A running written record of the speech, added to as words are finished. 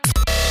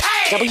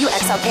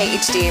WXLK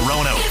HD.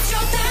 Rono. It's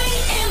your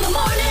thing in the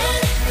morning.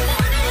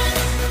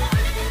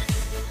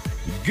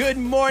 Good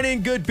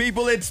morning, good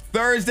people. It's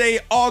Thursday,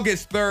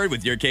 August 3rd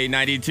with your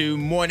K92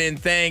 morning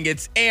thing.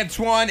 It's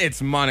Antoine.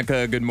 It's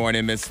Monica. Good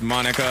morning, Miss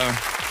Monica.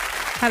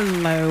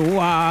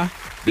 Hello.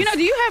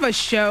 Do you have a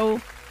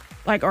show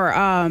or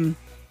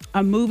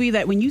a movie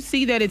that when you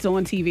see that it's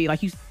on TV,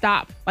 like you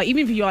stop, like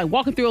even if you're like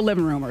walking through a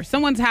living room or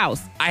someone's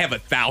house? I have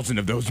 1,000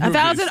 of those movies.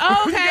 1,000?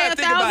 Oh, You okay, gotta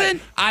think about 1,000.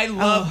 it. I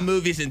love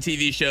movies and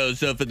TV shows,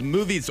 so if the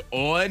movie's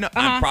on,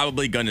 I'm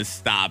probably going to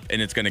stop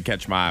and it's going to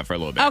catch my eye for a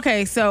little bit.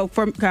 Okay, so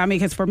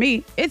because for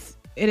me, it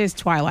is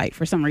Twilight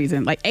for some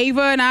reason. Like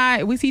Ava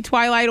and we see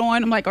Twilight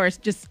on. I'm like, or it's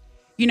just,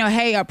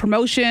 hey, a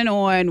promotion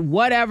on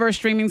whatever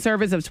streaming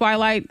service of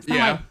Twilight. So I'm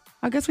like,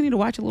 I guess we need to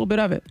watch a little bit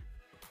of it.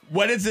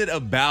 What is it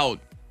about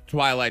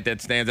Twilight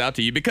that stands out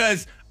to you?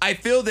 Because I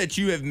feel that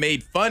you have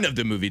made fun of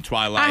the movie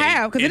Twilight. I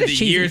have, because in it is the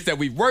cheesy. years that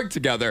we've worked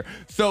together.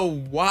 So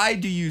why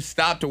do you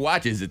stop to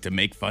watch? Is it to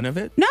make fun of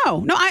it?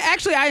 No,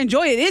 I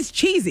enjoy it. It's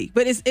cheesy,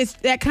 but it's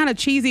that kind of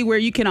cheesy where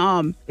you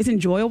can it's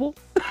enjoyable.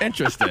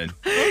 Interesting.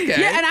 Okay.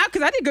 Yeah, and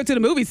because I did go to the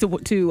movies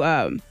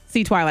to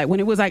see Twilight when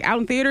it was like out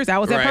in theaters. I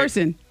was that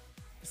person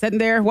sitting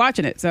there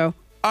watching it. So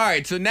all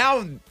right, so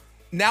now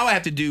I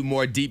have to do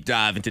more deep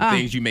dive into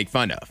things you make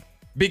fun of,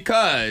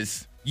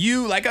 because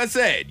you, like I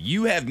said,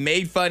 you have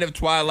made fun of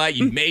Twilight,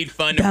 you made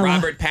fun of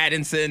Robert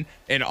Pattinson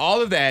and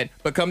all of that,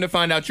 but come to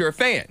find out you're a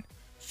fan.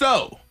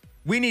 So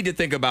we need to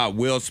think about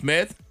Will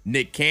Smith,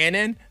 Nick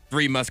Cannon,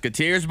 Three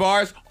Musketeers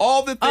bars,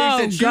 all the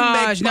things that you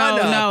make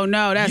fun of.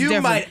 No, that's you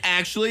different. might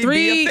actually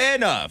be a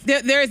fan of.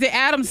 There's the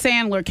Adam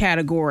Sandler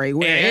category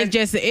where And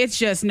it's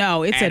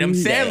Adam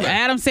Sandler.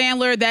 Adam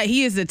Sandler, that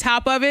he is the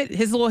top of it.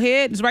 His little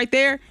head is right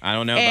there. I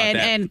don't know about that.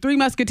 And Three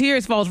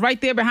Musketeers falls right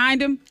there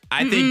behind him.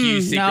 I think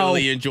you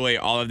secretly enjoy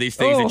all of these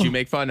things that you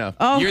make fun of.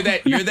 You're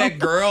that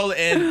girl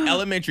in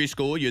elementary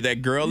school. You're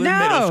that girl in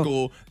middle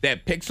school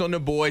that picks on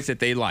the boys that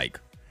they like.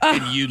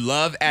 And you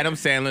love Adam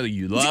Sandler.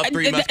 You love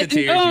Three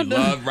Musketeers. You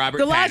love Robert Pattinson.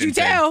 The lies you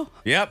tell.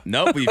 Yep.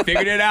 Nope. We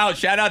figured it out.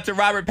 Shout out to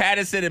Robert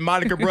Pattinson and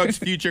Monica Brooks,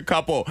 future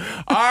couple.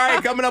 All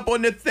right. Coming up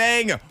on the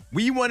thing,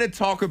 we want to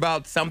talk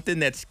about something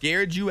that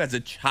scared you as a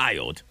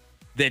child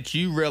that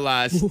you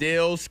realize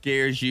still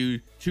scares you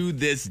to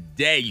this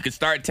day. You can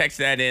start texting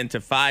that in to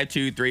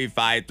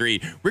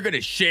 52353. We're going to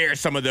share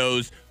some of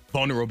those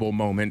vulnerable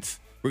moments.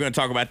 We're going to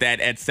talk about that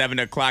at 7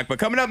 o'clock. But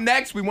coming up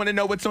next, we want to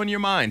know what's on your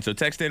mind. So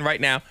text in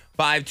right now,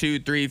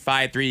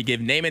 52353.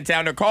 Give name and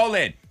town or call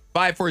in,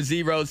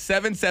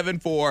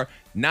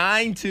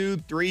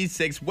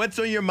 540-774-9236. What's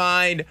on your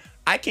mind?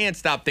 I can't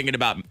stop thinking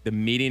about the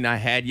meeting I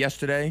had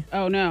yesterday.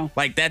 Oh, no.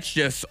 Like, that's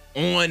just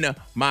on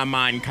my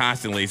mind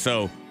constantly.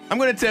 So I'm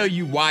going to tell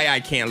you why I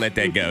can't let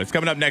that go. It's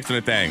coming up next on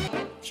The Thing.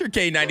 It's your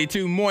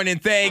K92 morning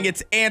thing.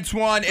 It's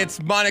Antoine,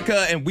 it's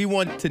Monica, and we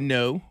want to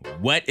know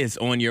what is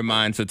on your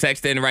mind. So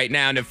text in right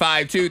now to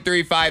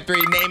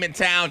 52353, name and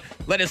town.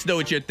 Let us know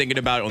what you're thinking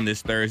about on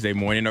this Thursday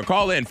morning, or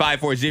call in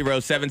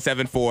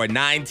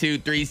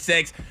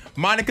 540-774-9236.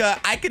 Monica,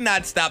 I could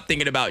not stop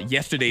thinking about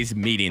yesterday's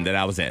meeting that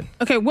I was in.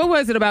 Okay, what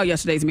was it about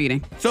yesterday's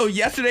meeting? So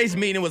yesterday's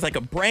meeting was like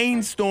a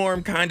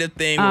brainstorm kind of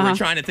thing where we're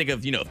trying to think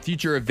of,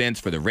 future events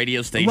for the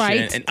radio station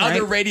and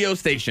other radio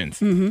stations.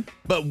 Mm-hmm.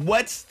 But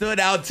what stood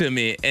out to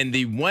me, and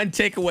the one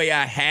takeaway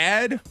I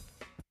had,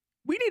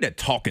 we need a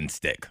talking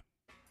stick.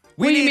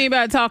 What do you mean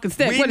by a talking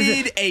stick? We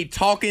need a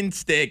talking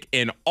stick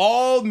in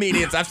all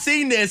meetings. I've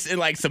seen this in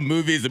like some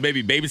movies or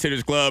maybe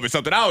Babysitter's Club or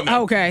something. I don't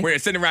know. Okay. Where you're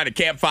sitting around a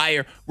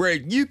campfire where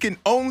you can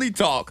only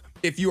talk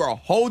if you are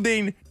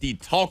holding the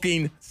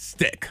talking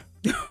stick.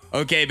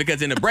 Okay,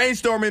 because in a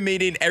brainstorming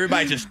meeting,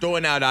 everybody's just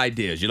throwing out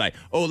ideas. You're like,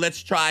 oh,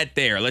 let's try it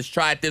there. Let's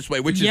try it this way,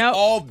 which is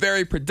all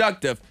very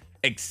productive,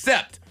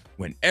 except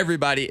when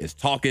everybody is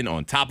talking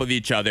on top of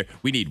each other.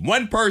 We need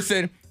one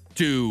person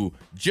to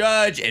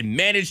judge and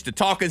manage the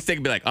talking stick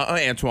and be like,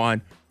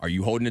 Antoine, are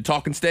you holding the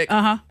talking stick?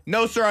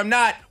 No, sir, I'm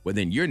not. Well,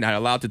 then you're not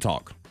allowed to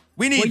talk.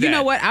 We need that. You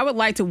know what? I would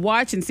like to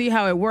watch and see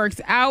how it works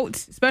out,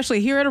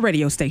 especially here at a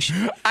radio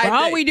station.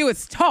 All we do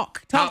is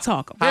talk. Very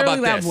how about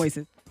loud this?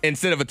 voices.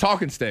 Instead of a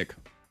talking stick,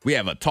 we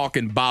have a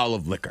talking bottle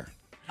of liquor.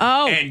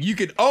 Oh. And you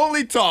can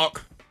only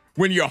talk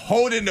when you're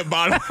holding the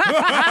bottle.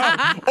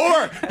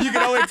 Or you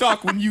can only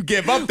talk when you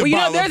give up the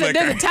bottle of liquor.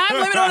 There's a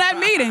time limit on that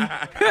meeting.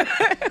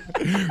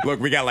 Look,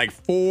 we got like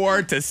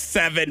 4 to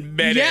 7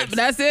 minutes. Yep,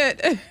 that's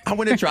it. I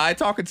want to try a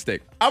talking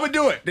stick. I'm going to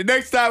do it. The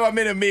next time I'm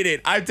in a meeting,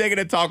 I'm taking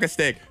a talking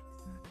stick.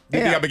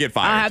 You think I'm going to get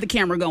fired? I'll have the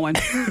camera going.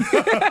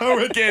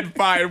 We're getting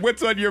fired.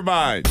 What's on your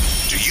mind?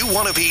 Do you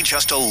want to be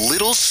just a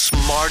little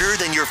smarter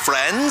than your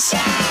friends?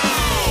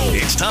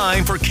 It's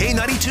time for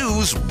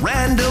K92's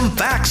Random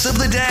Facts of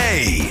the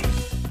Day.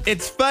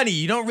 It's funny,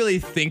 you don't really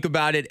think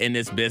about it in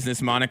this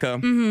business, Monica,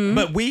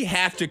 but we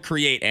have to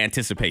create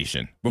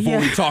anticipation before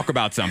we talk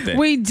about something.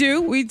 We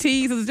do. We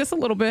tease just a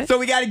little bit. So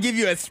we got to give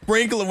you a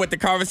sprinkle of what the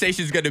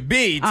conversation is going to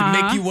be to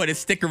make you want to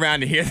stick around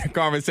to hear the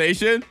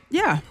conversation.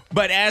 Yeah.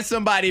 But as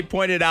somebody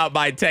pointed out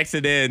by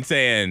texting in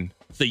saying,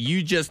 so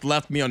you just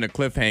left me on a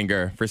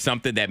cliffhanger for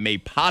something that may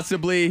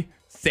possibly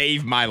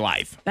saved my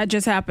life. That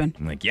just happened.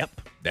 I'm like, yep,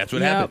 that's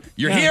what Yep. happened.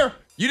 You're Yep. here.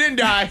 You didn't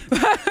die.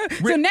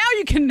 So now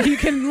you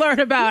can learn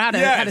about how to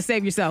Yes. how to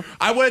save yourself.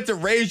 I wanted to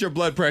raise your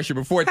blood pressure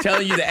before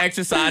telling you the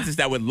exercises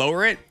that would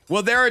lower it.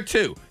 Well, there are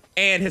two.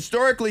 And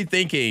historically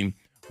thinking,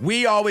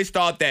 we always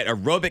thought that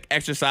aerobic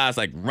exercise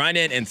like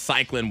running and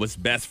cycling was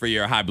best for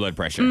your high blood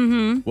pressure.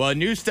 Mm-hmm. Well, a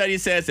new study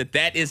says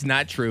that is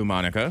not true,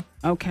 Monica.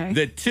 Okay.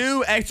 The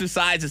two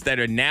exercises that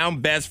are now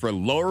best for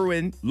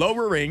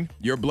lowering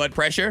your blood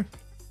pressure,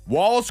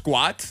 wall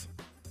squats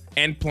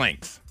and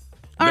planks.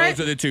 All Those right.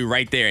 are the two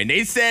right there. And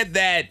they said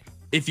that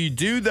if you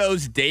do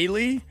those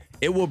daily,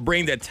 it will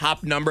bring the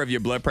top number of your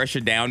blood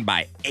pressure down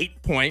by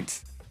 8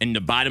 points and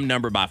the bottom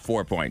number by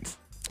 4 points.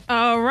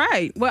 All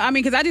right. Well, I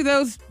mean, because I do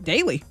those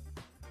daily.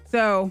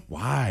 So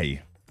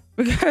Why?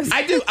 because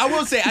I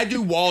will say I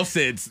do wall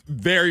sits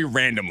very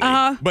randomly.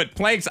 But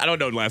planks, I don't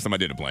know the last time I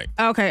did a plank.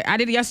 Okay, I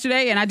did it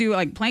yesterday, and I do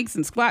like planks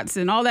and squats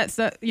and all that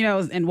stuff,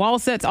 and wall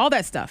sets, all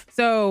that stuff.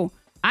 So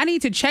I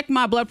need to check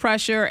my blood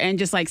pressure and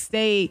just like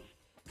stay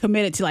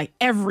committed to like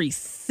every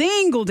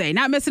single day,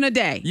 not missing a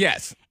day.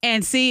 Yes.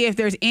 And see if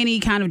there's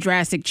any kind of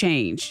drastic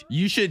change.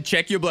 You should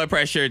check your blood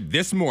pressure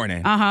this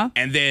morning.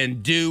 And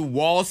then do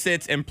wall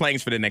sits and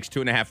planks for the next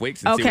 2.5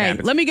 weeks and see what Okay,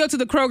 happens. let me go to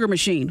the Kroger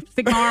machine.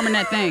 Stick my arm in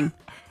that thing.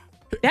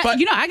 But-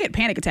 I get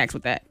panic attacks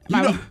with that.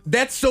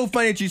 That's so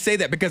funny that you say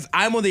that because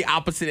I'm on the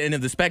opposite end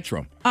of the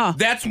spectrum.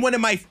 That's one of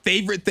my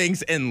favorite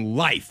things in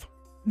life.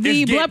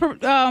 The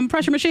blood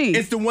pressure machine.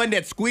 It's the one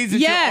that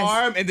squeezes Yes. your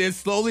arm and then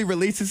slowly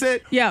releases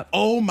it. Yeah.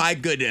 Oh my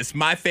goodness.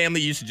 My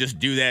family used to just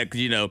do that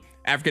because,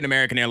 African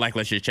American, they're like,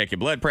 let's just check your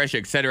blood pressure,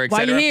 et cetera, et While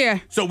cetera. you're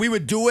here. So we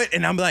would do it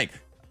and I'm like,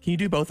 can you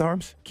do both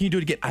arms? Can you do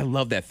it again? I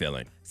love that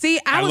feeling. See,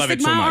 I would love stick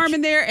it so my much. arm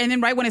in there, and then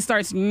right when it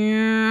starts,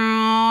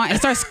 and it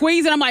starts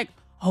squeezing, I'm like,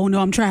 oh no,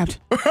 I'm trapped.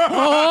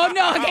 Oh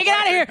no, I can't get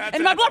out of here.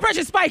 And my blood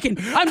pressure's spiking.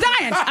 I'm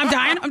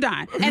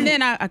dying. And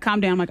then I calm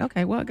down. I'm like,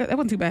 okay, well, that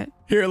wasn't too bad.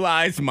 Here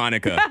lies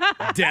Monica.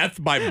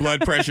 Death by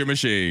blood pressure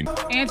machine.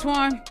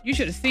 Antoine, you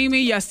should have seen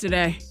me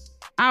yesterday.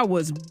 I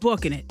was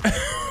booking it.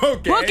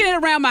 Okay. Booking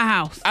it around my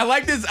house. I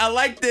like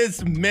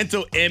this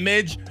mental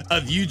image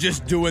of you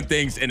just doing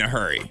things in a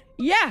hurry.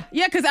 Yeah,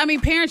 because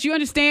parents, you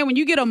understand when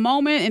you get a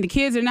moment and the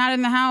kids are not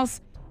in the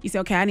house, you say,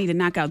 okay, I need to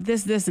knock out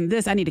this, and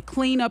this. I need to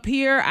clean up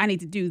here. I need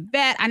to do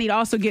that. I need to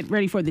also get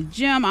ready for the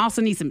gym. I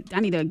also need to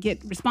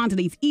respond to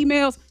these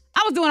emails.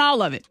 I was doing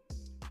all of it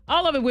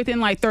within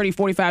like 30,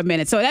 45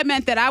 minutes. So that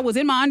meant that I was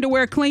in my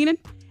underwear cleaning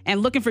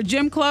and looking for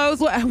gym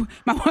clothes.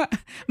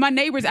 My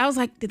neighbors, I was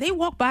like, did they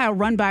walk by or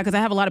run by? Because I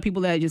have a lot of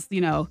people that just,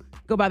 go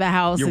by the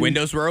house. Your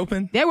windows were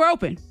open? They were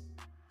open.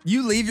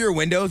 You leave your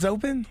windows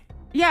open?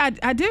 Yeah,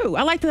 I do.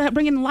 I like to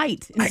bring in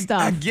light and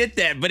stuff. I get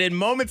that, but in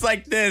moments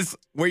like this,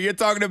 where you're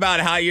talking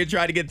about how you're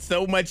trying to get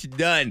so much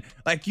done,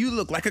 like you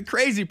look like a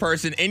crazy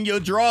person in your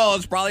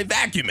drawers, probably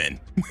vacuuming.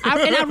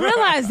 And I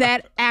realized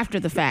that after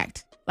the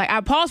fact. Like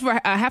I paused for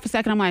a half a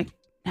second. I'm like,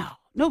 no,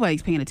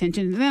 nobody's paying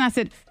attention. And then I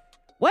said,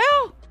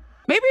 well,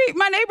 maybe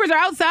my neighbors are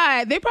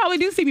outside. They probably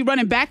do see me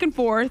running back and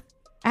forth.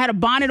 I had a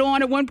bonnet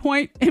on at one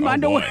point in my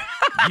underwear.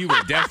 You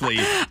were definitely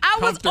I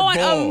was on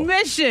a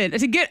mission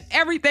to get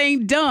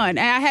everything done. And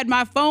I had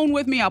my phone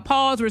with me. I'll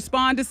pause,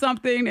 respond to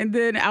something, and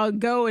then I'll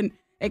go and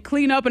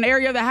clean up an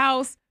area of the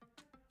house.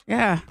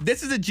 Yeah.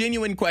 This is a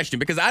genuine question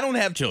because I don't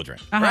have children,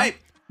 right?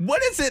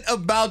 What is it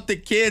about the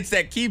kids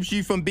that keeps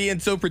you from being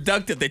so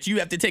productive that you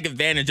have to take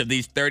advantage of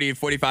these 30 or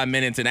 45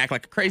 minutes and act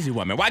like a crazy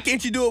woman? Why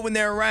can't you do it when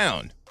they're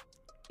around?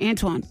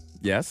 Antoine.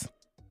 Yes.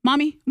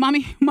 Mommy.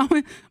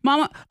 Oh,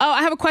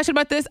 I have a question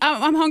about this.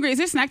 I'm hungry. Is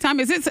it snack time?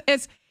 We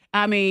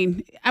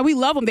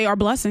love them. They are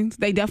blessings.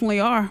 They definitely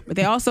are. But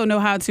they also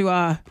know how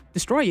to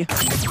destroy you.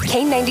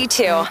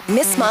 K92,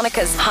 Miss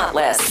Monica's Hot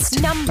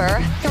List. Number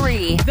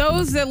 3.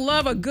 Those that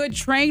love a good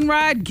train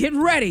ride, get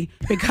ready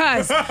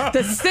because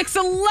the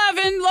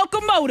 611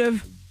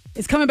 locomotive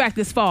is coming back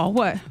this fall.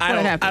 What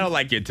happened? I don't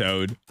like your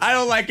Toad. I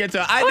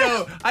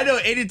know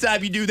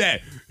anytime you do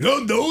that,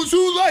 those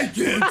who like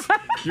it,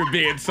 you're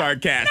being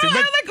sarcastic.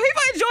 No,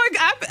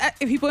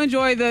 people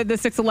enjoy the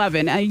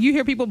 611. You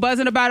hear people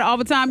buzzing about it all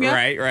the time. Yeah?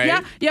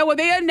 Right. Yeah. Well,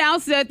 they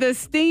announced that the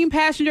steam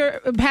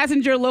passenger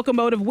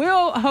locomotive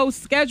will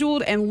host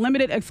scheduled and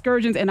limited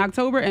excursions in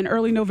October and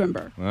early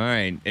November. All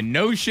right, and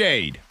no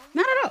shade.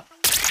 Not at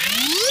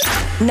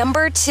all.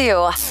 Number 2.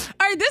 All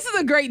right, this is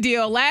a great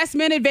deal. Last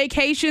minute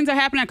vacations are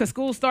happening because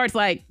school starts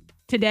like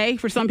today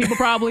for some people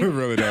probably. It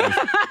really does.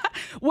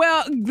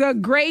 Well, the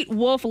Great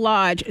Wolf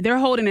Lodge, they're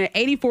holding an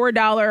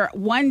 $84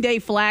 one-day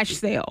flash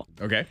sale.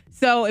 Okay.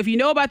 So if you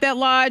know about that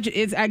lodge,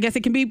 I guess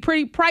it can be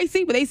pretty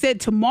pricey, but they said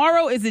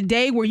tomorrow is the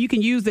day where you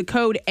can use the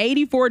code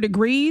 84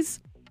 degrees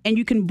and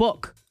you can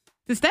book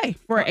to stay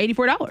for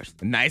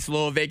 $84. A nice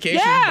little vacation.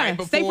 Yeah, right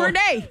before, stay for a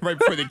day. Right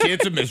before the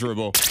kids are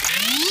miserable.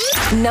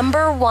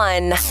 Number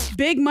 1.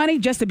 Big money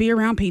just to be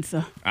around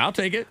pizza. I'll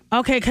take it.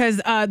 Okay, because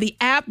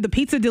the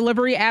pizza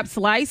delivery app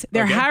Slice,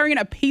 they're hiring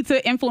a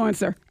pizza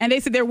influencer. And they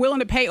said they're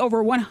willing to pay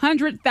over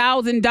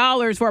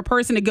 $100,000 for a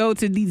person to go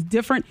to these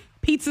different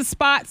pizza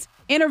spots,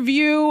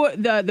 interview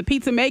the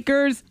pizza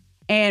makers,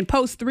 and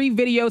post 3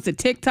 videos to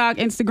TikTok,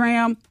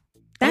 Instagram.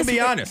 I'll be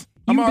honest.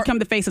 You become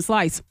the face of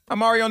Slice.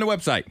 I'm already on the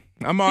website.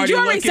 I'm already Did you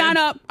already looking. sign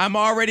up? I'm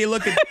already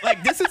looking.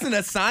 Like, this isn't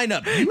a sign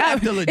up. You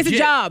have to legit. It's a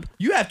job.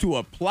 You have to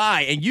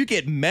apply, and you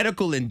get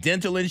medical and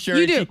dental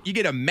insurance. You do. You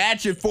get a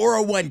match at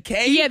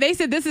 401k. Yeah, they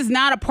said this is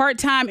not a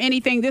part-time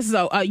anything. This is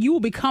you will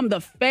become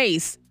the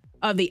face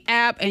of the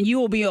app, and you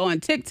will be on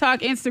TikTok,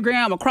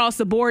 Instagram, across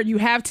the board. You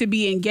have to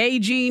be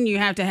engaging. You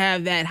have to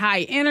have that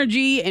high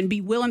energy and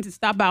be willing to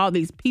stop by all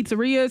these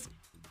pizzerias.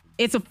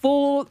 It's a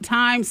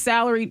full-time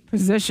salaried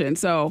position.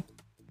 So,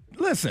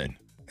 listen.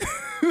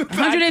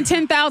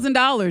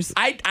 $110,000.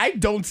 I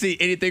don't see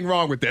anything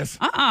wrong with this.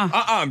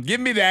 Give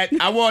me that.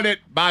 I want it.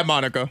 Bye,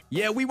 Monica.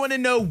 Yeah, we want to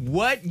know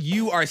what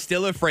you are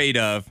still afraid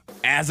of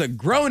as a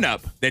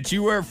grown-up that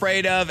you were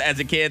afraid of as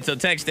a kid. So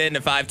text in to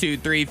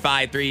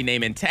 52353,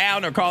 name in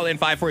town, or call in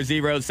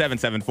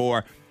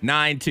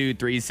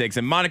 540-774-9236.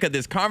 And Monica,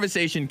 this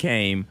conversation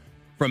came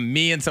from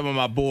me and some of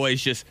my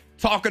boys just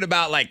talking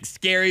about like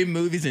scary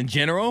movies in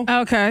general.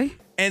 Okay.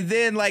 And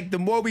then like the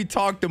more we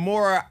talked, the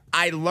more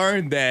I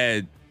learned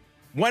that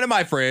one of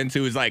my friends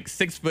who is like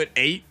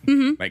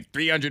 6'8", like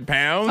 300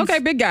 pounds. Okay,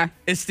 big guy.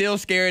 Is still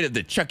scared of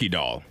the Chucky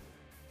doll.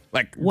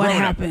 Like, what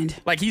grown-up. happened?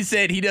 Like, he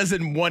said he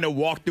doesn't want to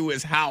walk through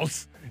his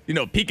house,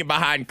 peeking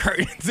behind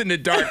curtains in the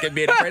dark and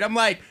being afraid. I'm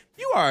like,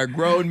 you are a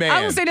grown man.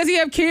 I would say, does he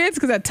have kids?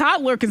 Because a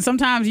toddler can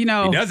sometimes, He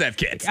does have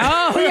kids.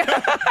 Oh, yeah.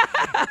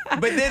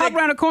 But then hop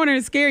around a corner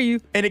and scare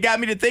you. And it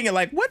got me to thinking,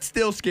 like, what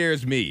still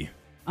scares me?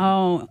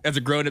 Oh. As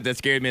a grown-up that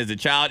scared me as a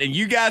child. And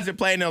you guys are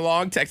playing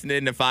along, texting it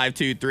into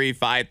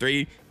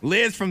 52353.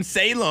 Liz from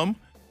Salem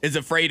is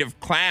afraid of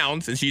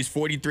clowns, and she's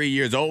 43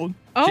 years old.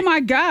 Oh, my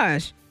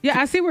gosh. Yeah,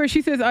 I see where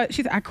she says,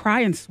 I cry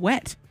and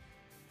sweat.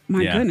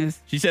 My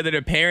goodness. She said that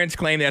her parents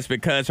claim that's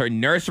because her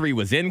nursery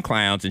was in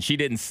clowns and she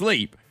didn't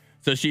sleep.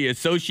 So she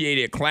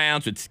associated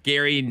clowns with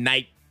scary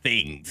night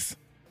things.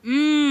 That's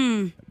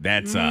yeah.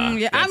 that's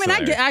I mean,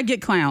 I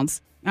get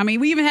clowns. I mean,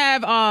 we even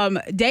have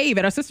Dave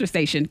at our sister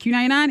station,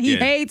 Q99. He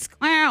hates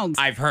clowns.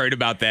 I've heard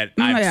about that.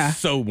 I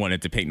so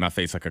wanted to paint my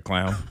face like a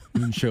clown.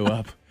 Didn't show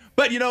up.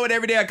 But you know what?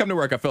 Every day I come to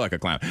work, I feel like a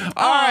clown.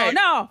 All right.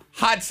 No.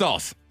 Hot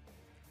sauce.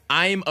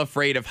 I'm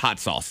afraid of hot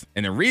sauce.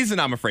 And the reason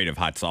I'm afraid of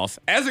hot sauce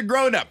as a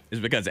grown-up is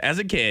because as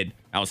a kid,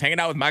 I was hanging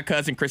out with my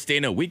cousin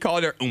Christina. We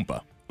called her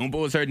Oompa. Oompa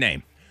was her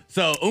name.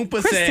 So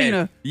Oompa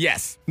Christina. said,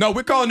 yes. No,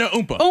 we're calling her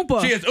Oompa.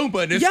 Oompa. She is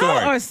Oompa in this Y'all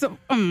story. are So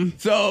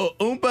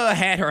Oompa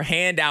had her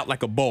hand out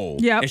like a bowl.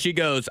 Yep. And she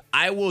goes,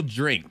 I will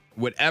drink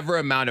whatever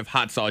amount of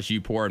hot sauce you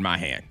pour in my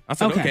hand. I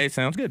said, okay,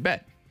 sounds good,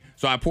 bet.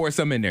 So I pour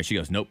some in there. She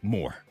goes, nope,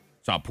 more.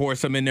 So I pour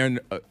some in there,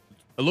 a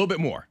little bit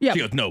more. Yep.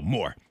 She goes, no,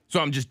 more. So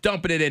I'm just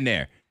dumping it in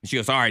there. And she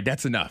goes, all right,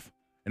 that's enough.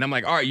 And I'm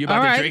like, all right, you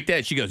about to drink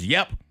that? She goes,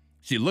 yep.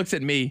 She looks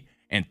at me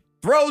and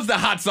throws the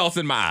hot sauce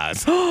in my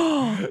eyes.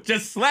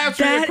 Just slaps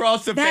me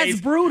across the face.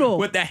 That's brutal.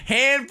 With a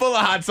handful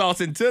of hot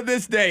sauce. And to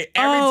this day,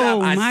 every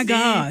time I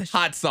see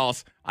hot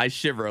sauce, I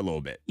shiver a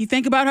little bit. You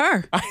think about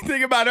her. I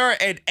think about her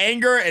and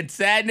anger and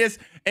sadness.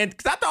 And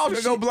because I thought I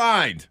was going to go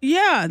blind.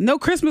 Yeah, no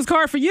Christmas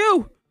card for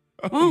you.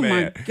 Oh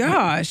man. My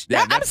gosh.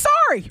 Yeah, I'm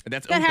sorry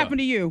that Oompa. Happened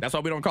to you. That's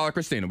why we don't call her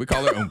Christina. We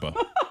call her Oompa.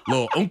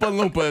 Little Oompa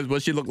Loompa is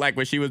what she looked like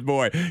when she was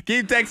born.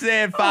 Keep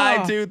texting in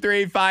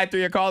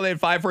 52353 or call in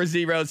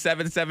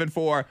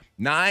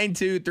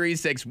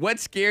 540-774-9236. What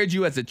scared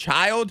you as a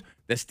child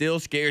that still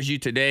scares you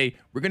today?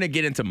 We're going to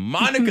get into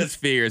Monica's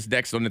fears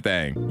next on the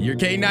thing. Your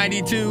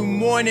K92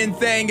 morning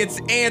thing.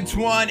 It's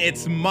Antoine,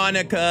 it's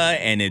Monica,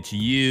 and it's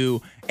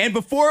you. And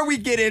before we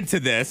get into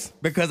this,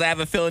 because I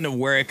have a feeling of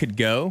where it could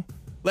go,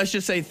 let's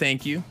just say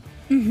thank you.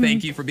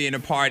 Thank you for being a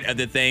part of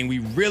the thing. We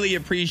really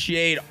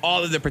appreciate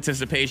all of the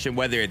participation,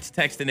 whether it's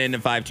texting in to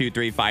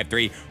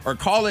 52353 or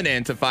calling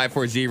in to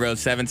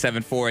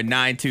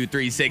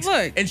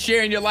 540-774-9236 and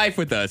sharing your life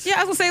with us. Yeah,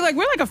 I was going to say,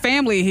 we're like a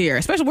family here,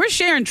 especially we're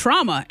sharing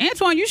trauma.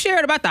 Antoine, you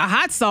shared about the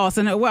hot sauce.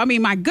 And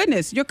my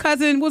goodness, your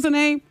cousin, what's her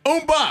name?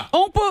 Oompa.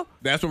 Oompa?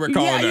 That's what we're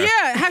calling her.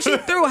 Yeah, how she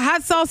threw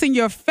hot sauce in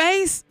your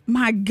face.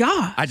 My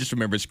God. I just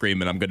remember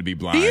screaming, I'm going to be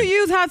blind. Do you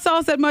use hot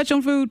sauce that much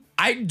on food?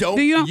 I don't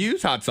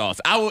use hot sauce.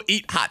 I will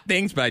eat hot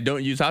things, but I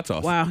don't use hot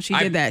sauce. Wow, she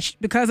did that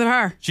because of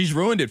her. She's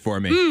ruined it for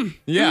me.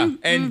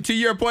 And to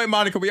your point,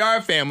 Monica, we are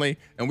a family,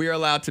 and we are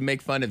allowed to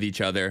make fun of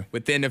each other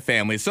within the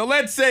family. So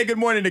let's say good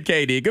morning to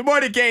Katie. Good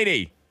morning,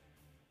 Katie.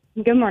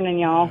 Good morning,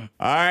 y'all.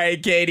 All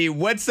right, Katie,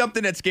 what's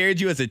something that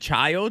scared you as a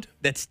child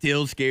that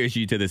still scares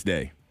you to this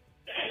day?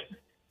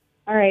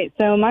 All right,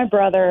 so my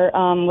brother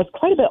was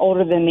quite a bit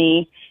older than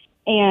me,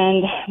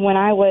 and when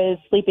I was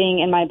sleeping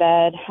in my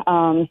bed,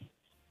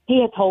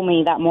 he had told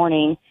me that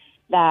morning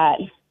that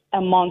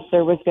a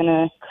monster was going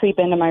to creep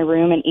into my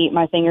room and eat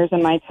my fingers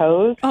and my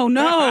toes. Oh,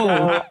 no.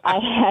 So I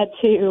had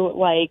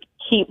to,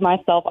 keep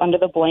myself under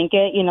the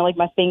blanket,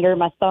 my finger,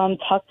 my thumb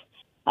tucked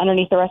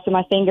underneath the rest of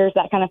my fingers,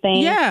 that kind of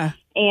thing. Yeah.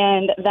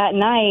 And that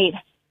night,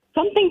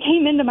 something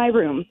came into my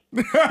room.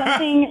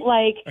 Something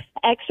like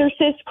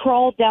exorcist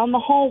crawled down the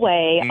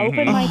hallway,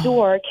 opened my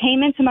door,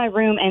 came into my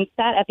room, and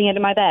sat at the end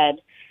of my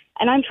bed.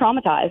 And I'm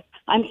traumatized.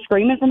 I'm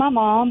screaming for my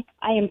mom.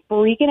 I am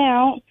freaking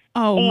out.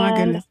 Oh, my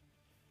goodness.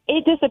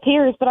 it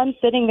disappears, but I'm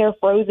sitting there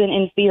frozen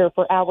in fear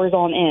for hours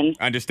on end.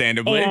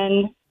 Understandably.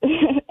 And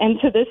and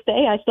to this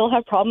day, I still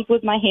have problems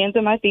with my hands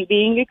and my feet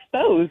being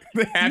exposed.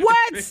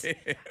 What?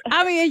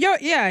 I mean,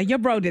 your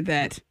bro did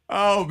that.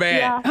 Oh, man.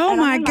 Yeah, Oh,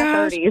 and my I'm in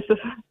gosh. 30s,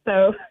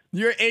 so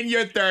You're in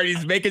your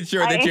 30s, making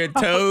sure that your am.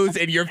 toes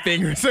and your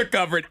fingers are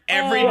covered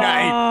every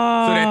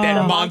night so that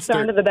the monster.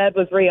 under the bed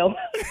was real.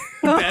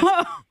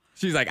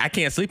 She's like, I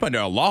can't sleep under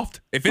a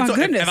loft. If My it's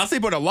goodness. if I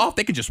sleep under a loft,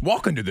 they can just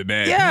walk under the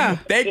bed. Yeah.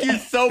 Thank you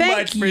so Thank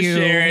much for you.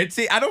 sharing.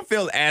 See, I don't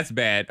feel as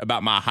bad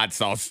about my hot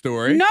sauce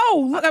story. No,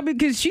 look, I mean,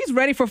 because she's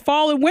ready for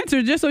fall and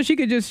winter just so she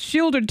could just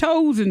shield her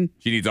toes and.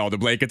 She needs all the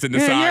blankets and the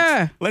Yeah, socks.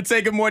 yeah. Let's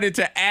say good morning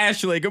to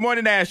Ashley. Good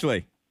morning,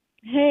 Ashley.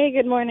 Hey,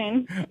 good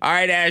morning. All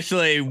right,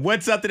 Ashley.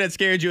 What's something that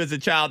scared you as a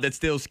child that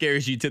still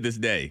scares you to this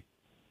day?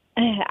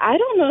 I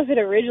don't know if it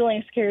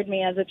originally scared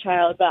me as a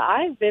child, but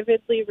I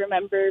vividly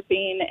remember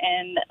being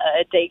in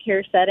a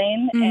daycare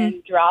setting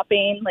and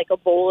dropping like a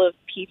bowl of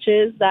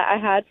peaches that I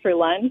had for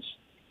lunch.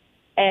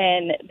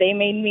 And they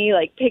made me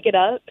like pick it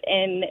up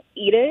and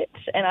eat it.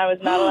 And I was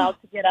not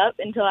allowed to get up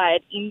until I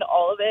had eaten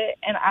all of it.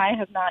 And I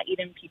have not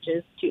eaten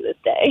peaches to this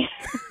day.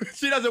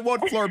 She doesn't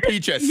want floor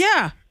peaches.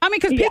 Yeah. I mean,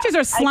 because peaches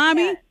are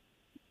slimy.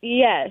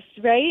 Yes,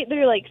 right?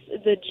 They're like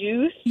the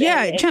juice.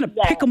 Yeah, and trying to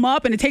pick them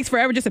up, and it takes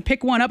forever just to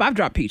pick one up. I've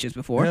dropped peaches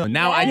before. Well,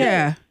 now I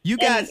Yeah. You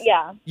guys,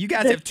 yeah. you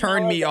guys The have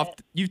turned smell me of off.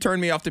 You've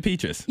turned me off to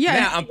peaches.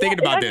 Yeah. Now I'm thinking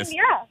about this.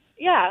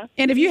 Yeah.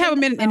 And if you have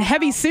them in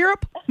heavy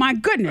syrup, my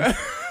goodness.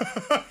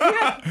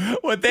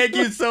 Well, thank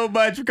you so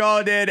much for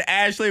calling in,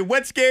 Ashley.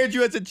 What scared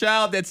you as a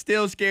child that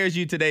still scares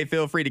you today?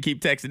 Feel free to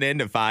keep texting in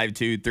to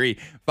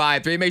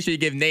 52353. Make sure you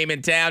give name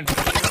and town.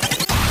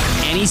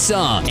 Any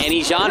song,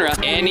 any genre,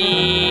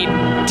 any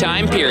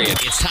time period.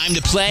 It's time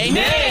to play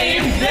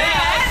Name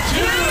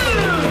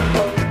That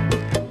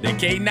The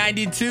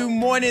K92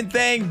 Morning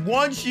Thing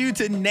wants you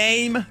to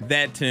name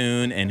that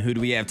tune. And who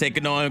do we have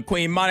taking on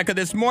Queen Monica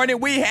this morning?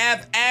 We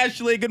have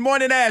Ashley. Good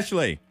morning,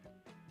 Ashley.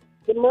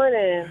 Good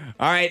morning.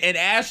 All right, and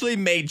Ashley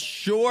made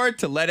sure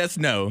to let us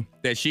know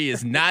that she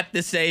is not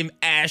the same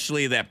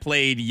Ashley that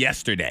played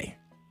yesterday.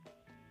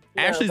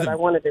 Ashley's but a- I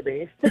wanted to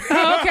be.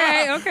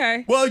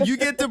 Okay. Well, you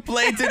get to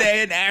play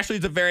today, and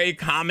Ashley's a very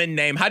common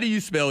name. How do you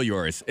spell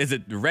yours? Is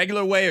it the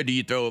regular way, or do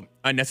you throw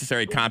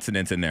unnecessary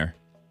consonants in there?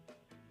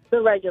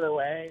 The regular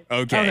way.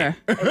 Okay.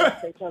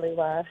 They tell me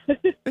why.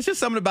 It's just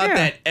something about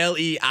Yeah. that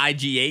Leigh,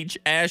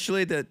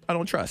 Ashley, that I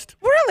don't trust.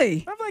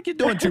 Really? I feel like you're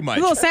doing too much.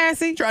 A little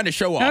sassy? Trying to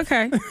show off.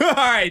 Okay. All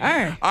right. All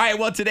right. All right.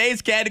 Well,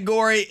 today's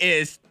category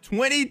is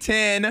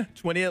 2010,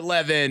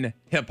 2011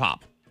 hip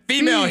hop.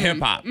 Female hip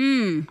hop.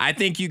 I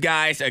think you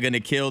guys are going to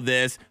kill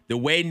this. The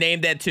way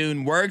Name That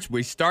Tune works,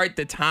 we start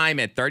the time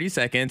at 30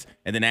 seconds,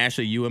 and then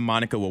Ashley, you and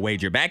Monica will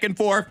wager back and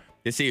forth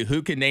to see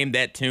who can name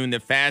that tune the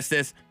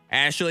fastest.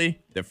 Ashley,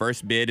 the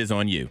first bid is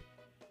on you.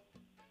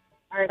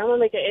 All right, I'm going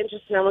to make it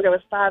interesting. I'm going to go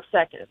with 5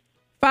 seconds.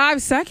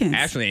 5 seconds.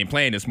 Ashley ain't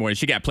playing this morning.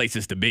 She got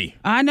places to be.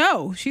 I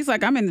know. She's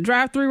like, I'm in the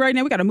drive-thru right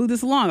now. We got to move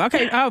this along.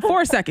 Okay,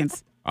 4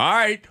 seconds. All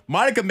right.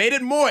 Monica made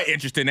it more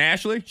interesting,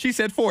 Ashley. She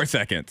said 4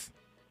 seconds.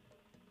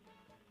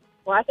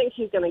 Well, I think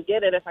she's going to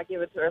get it if I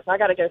give it to her, so I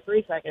got to go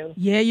 3 seconds.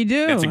 Yeah, you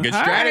do. That's a good All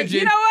right. strategy.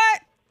 You know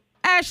what?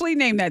 Ashley,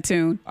 name that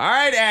tune. All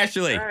right,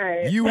 Ashley. All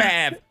right. You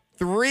have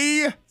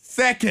 3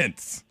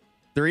 seconds.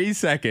 3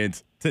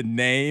 seconds to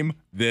name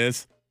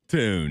this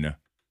tune.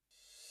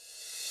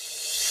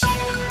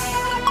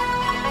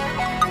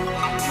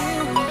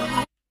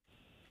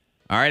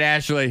 All right,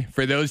 Ashley.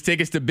 For those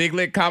tickets to Big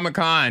Lit Comic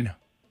Con,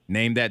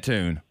 name that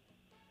tune.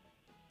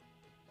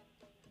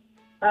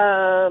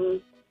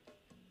 Come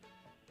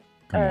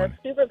on.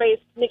 Super bass,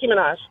 Nicki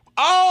Minaj.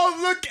 Oh,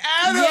 look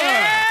at her!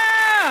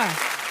 Yeah.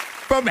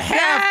 From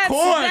half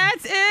court.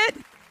 That's it.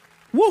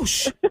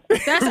 Whoosh.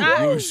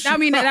 That's Whoosh. I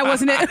mean, that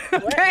wasn't it.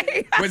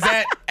 Okay. Was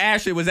that,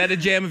 Ashley, was that a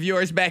jam of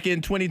yours back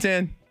in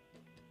 2010?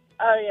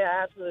 Oh,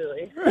 yeah,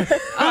 absolutely.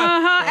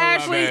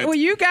 Ashley. it. Well,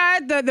 you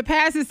got the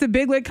passes to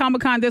Big Lit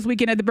Comic Con this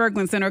weekend at the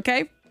Berglund Center,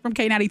 okay? From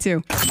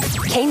K92.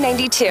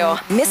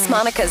 K92, Miss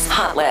Monica's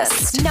Hot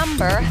List.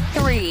 Number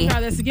 3.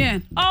 Try this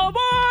again. Oh,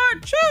 boy.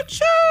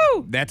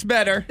 Choo-choo. That's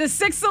better. The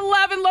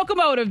 611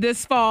 locomotive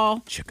this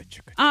fall. Chicka,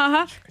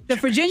 chicka. The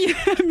Virginia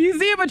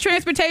Museum of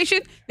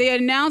Transportation, they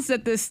announced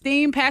that the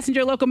steam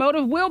passenger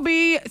locomotive will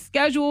be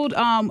scheduled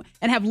and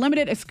have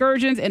limited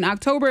excursions in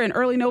October and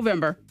early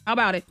November. How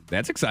about it?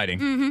 That's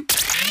exciting.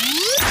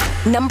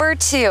 Number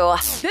 2.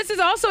 This is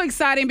also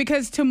exciting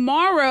because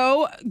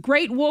tomorrow,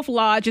 Great Wolf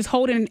Lodge is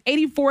holding an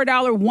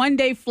 $84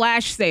 one-day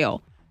flash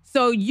sale.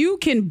 So you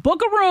can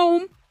book a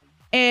room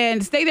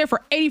and stay there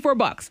for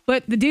 $84.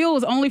 But the deal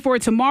is only for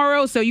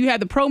tomorrow, so you have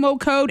the promo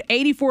code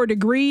 84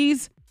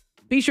 degrees.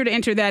 Be sure to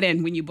enter that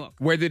in when you book.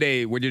 Where do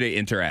they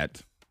enter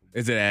at?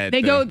 Is it at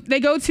They go to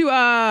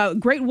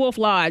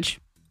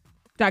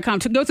greatwolflodge.com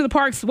to go to the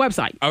park's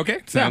website. Okay,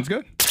 sounds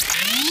good.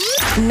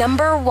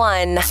 Number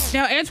 1.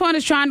 Now, Antoine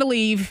is trying to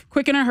leave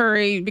quick in a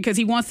hurry because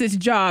he wants this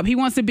job. He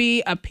wants to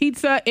be a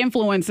pizza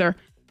influencer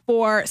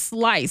for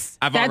Slice.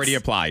 I've already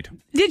applied.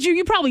 Did you?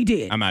 You probably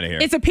did. I'm outta here.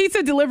 It's a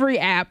pizza delivery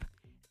app.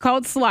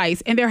 called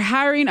Slice, and they're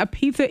hiring a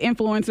pizza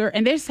influencer,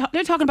 and they're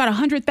talking about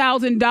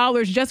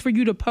 $100,000 just for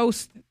you to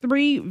post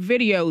 3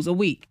 videos a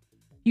week.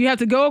 You have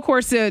to go, of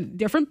course, to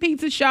different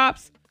pizza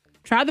shops,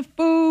 try the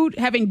food,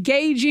 have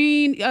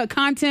engaging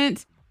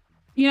content,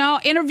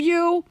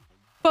 interview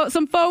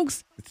some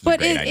folks. It's a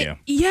great idea.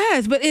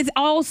 Yes, but it's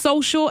all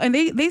social, and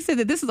they said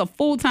that this is a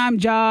full-time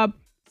job,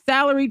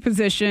 salaried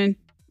position.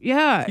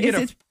 Yeah. You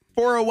get a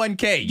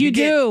 401k. You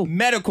do. Get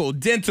medical,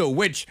 dental,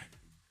 which,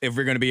 if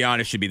we're going to be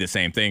honest, should be the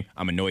same thing.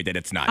 I'm annoyed that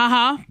it's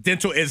not.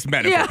 Dental is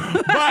medical.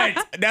 Yeah.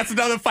 But that's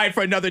another fight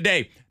for another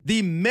day.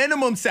 The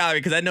minimum salary,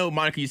 because I know,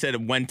 Monica, you said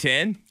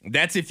 110.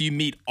 That's if you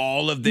meet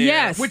all of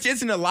their, which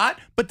isn't a lot,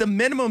 but the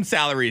minimum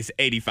salary is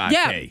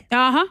 $85K.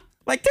 Yeah.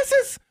 Like, this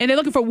is... And they're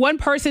looking for one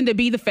person to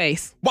be the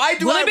face. Why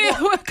do Could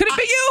it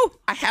be you?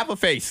 I have a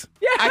face.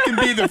 Yeah. I can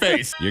be the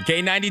face. Your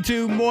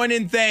K92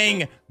 morning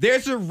thing.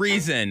 There's a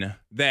reason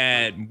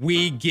that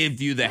we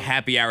give you the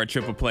happy hour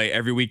triple play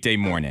every weekday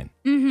morning.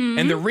 Mm-hmm.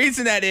 And the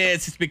reason that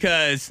is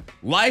because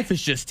life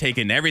is just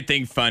taking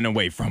everything fun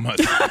away from us.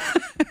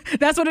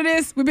 That's what it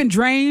is? We've been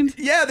drained?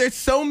 Yeah, there's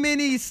so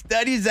many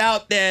studies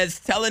out that's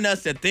telling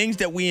us that things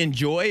that we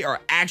enjoy are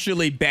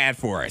actually bad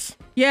for us.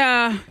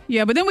 Yeah,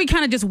 but then we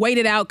kind of just wait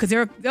it out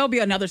because there'll be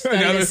another study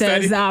that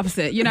says the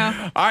opposite,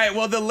 All right,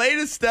 well, the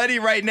latest study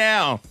right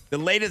now, the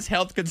latest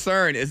health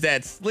concern is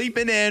that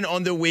sleeping in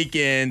on the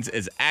weekends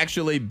is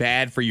actually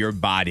bad for your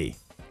body.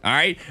 All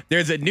right,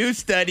 there's a new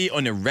study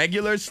on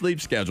irregular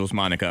sleep schedules,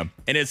 Monica,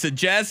 and it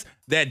suggests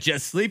that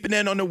just sleeping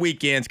in on the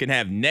weekends can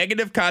have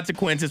negative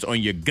consequences on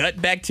your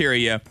gut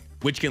bacteria,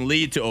 which can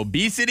lead to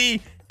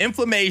obesity,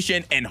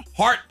 inflammation, and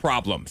heart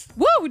problems.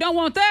 Woo, we don't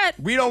want that.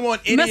 We don't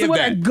want any messing of with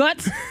that. our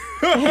guts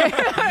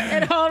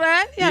and all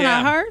that. Yeah,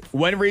 that hurts.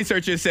 One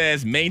researcher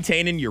says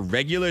maintaining your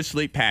regular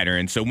sleep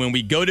pattern, so when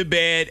we go to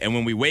bed and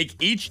when we wake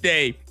each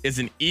day, is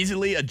an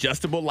easily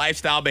adjustable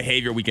lifestyle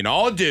behavior we can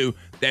all do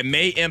that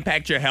may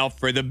impact your health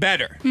for the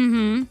better.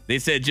 Mm-hmm. They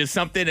said just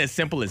something as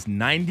simple as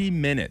 90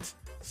 minutes.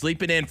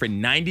 Sleeping in for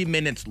 90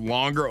 minutes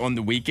longer on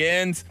the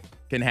weekends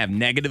can have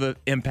negative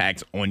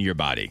impacts on your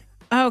body.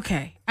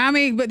 Okay. I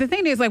mean, but the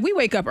thing is, like, we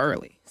wake up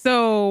early.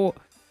 So,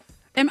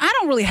 and I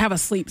don't really have a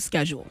sleep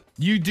schedule.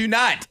 You do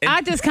not. And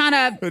I just kind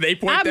of, they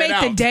point that make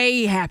out. the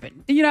day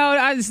happen.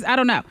 I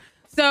don't know.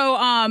 So,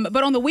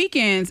 but on the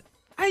weekends,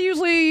 I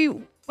usually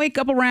wake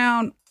up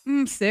around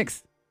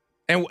 6.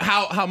 And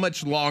how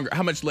much longer,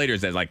 how much later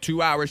is that? Like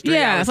 2 hours, 3 hours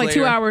Yeah, it's like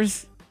later? 2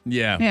 hours.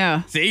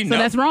 Yeah. See, so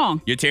that's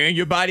wrong. You're tearing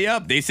your body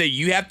up. They say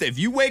you have to, if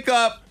you wake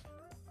up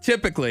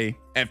typically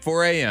at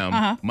 4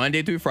 a.m.,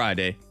 Monday through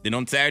Friday, then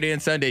on Saturday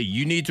and Sunday,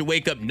 you need to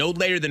wake up no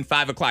later than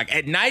 5 o'clock.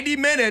 At 90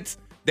 minutes,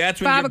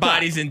 that's when your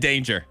body's in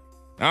danger.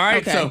 All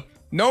right, so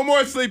no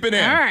more sleeping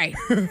in. All right.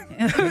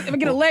 If I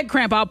get a leg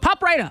cramp, I'll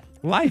pop right up.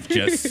 Life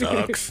just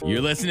sucks.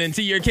 You're listening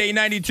to your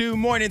K92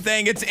 morning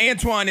thing. It's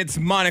Antoine. It's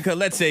Monica.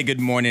 Let's say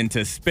good morning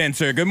to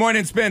Spencer. Good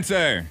morning,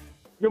 Spencer.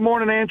 Good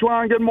morning,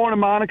 Antoine. Good morning,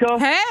 Monica.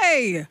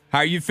 Hey. How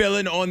are you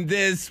feeling on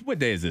this? What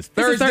day is this?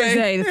 Thursday? Thursday?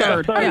 Thursday, the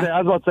 3rd. Thursday.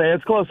 I was about to say,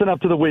 it's close enough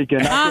to the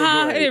weekend.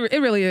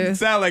 It really is.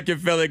 Sound like you're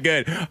feeling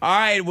good. All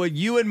right, well,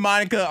 you and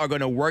Monica are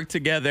going to work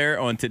together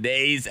on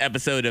today's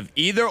episode of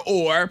Either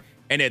Or,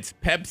 and it's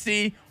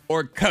Pepsi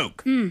or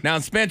Coke. Now,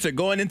 Spencer,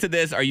 going into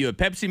this, are you a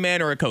Pepsi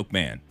man or a Coke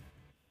man?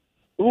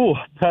 Ooh,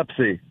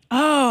 Pepsi.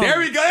 Oh. There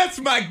we go.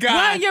 That's my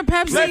guy. What? You're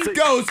Pepsi? Let's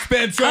go,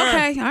 Spencer.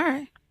 Okay, all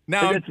right.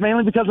 Now, It's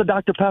mainly because of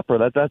Dr.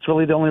 Pepper. That's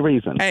really the only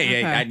reason.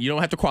 Hey, you don't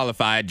have to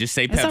qualify. Just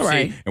say Pepsi, all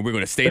right. and we're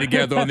going to stay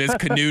together on this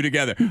canoe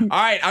together. All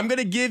right, I'm going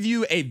to give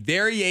you a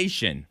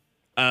variation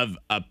of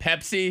a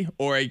Pepsi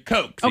or a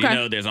Coke.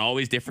 So, there's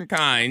always different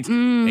kinds,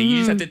 and you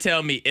just have to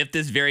tell me if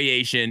this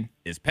variation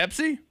is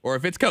Pepsi or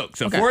if it's Coke.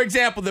 So, for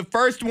example, the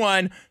first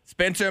one,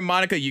 Spencer and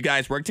Monica, you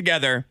guys work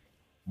together.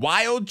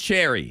 Wild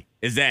Cherry,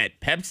 is that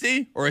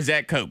Pepsi or is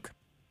that Coke?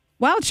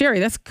 Wild Cherry,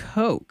 that's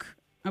Coke,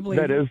 I believe.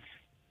 That is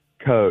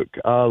Coke.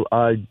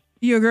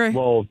 You agree?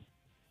 Well,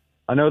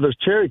 I know there's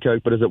Cherry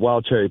Coke, but is it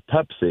Wild Cherry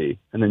Pepsi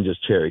and then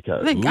just Cherry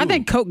Coke? I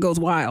think Coke goes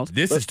wild.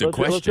 This is the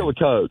question. Let's go with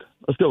Coke.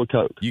 Let's go with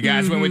Coke. You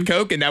guys went with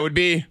Coke, and that would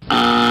be?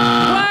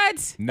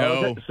 What?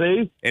 No.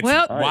 See? It's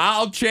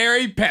Wild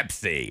Cherry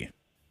Pepsi.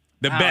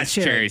 The best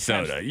cherry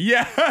soda.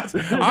 Yes.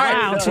 All right.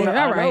 Wild Cherry. All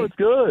I know right. it's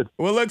good.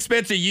 Well, look,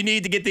 Spencer, you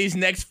need to get these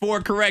next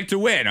 4 correct to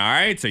win, all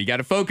right? So you got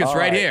to focus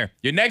right here.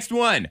 Your next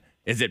one,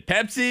 is it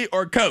Pepsi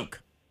or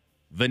Coke?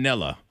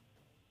 Vanilla.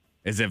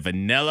 Is it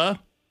vanilla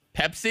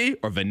Pepsi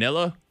or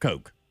vanilla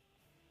Coke?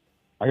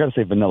 I got to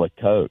say vanilla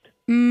Coke.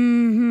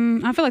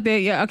 I feel like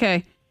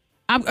okay.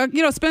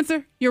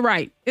 Spencer, you're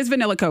right. It's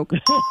vanilla Coke.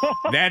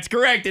 That's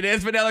correct. It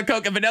is vanilla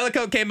Coke. And vanilla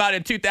Coke came out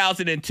in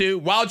 2002.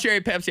 Wild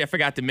Cherry Pepsi, I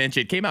forgot to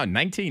mention, came out in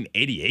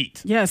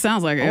 1988. Yeah,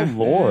 sounds like it. Oh,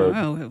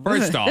 Lord.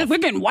 First off, we're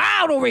getting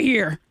wild over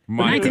here.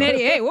 Monica.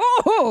 1988.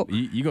 Whoa.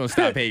 You going to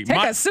stop hating.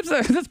 Take a sip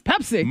of this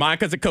Pepsi.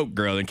 Monica's a Coke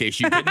girl, in case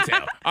you couldn't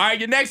tell. All right,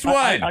 your next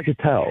one. I could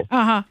tell.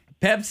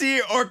 Pepsi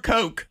or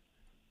Coke?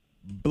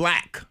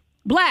 Black.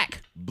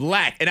 Black.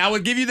 And I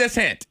would give you this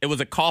hint. It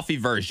was a coffee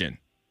version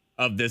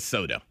of this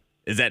soda.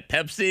 Is that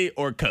Pepsi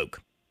or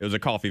Coke? It was a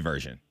coffee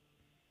version.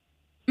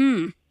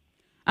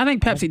 I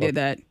think Pepsi did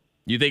that.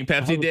 You think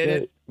Pepsi did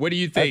it? What do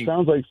you think?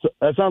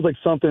 That sounds like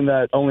something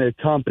that only a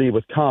company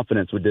with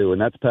confidence would do,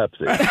 and that's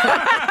Pepsi.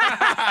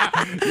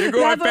 You're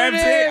going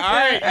Pepsi? All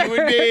right, it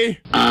would be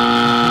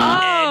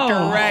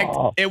incorrect.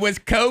 It was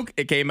Coke.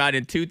 It came out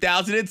in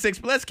 2006,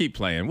 but let's keep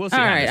playing. We'll see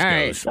how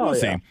this goes. We'll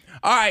see.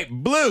 All right,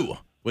 Blue.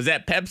 Was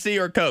that Pepsi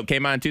or Coke?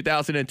 Came out in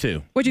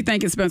 2002. What you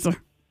thinking, Spencer?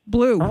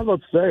 Blue. I was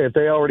about to say, if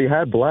they already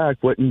had black,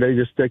 wouldn't they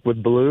just stick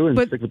with blue and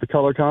stick with the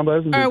color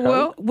combos? And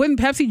well, wouldn't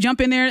Pepsi jump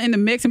in there in the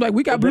mix and be like,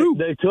 we got blue?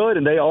 They could,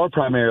 and they are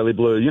primarily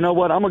blue. You know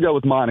what? I'm going to go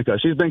with Monica.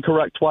 She's been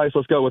correct twice.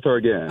 Let's go with her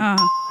again.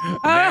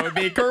 That would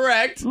be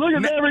correct. Look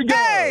at there we go.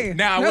 Hey.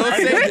 Now, I will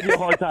say, give you a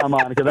hard time,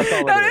 Monica. That's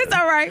all. No, that's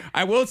all right.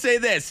 I will say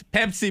this.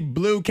 Pepsi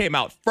Blue came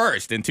out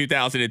first in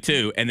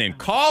 2002, and then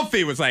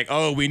coffee was like,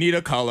 oh, we need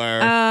a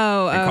color.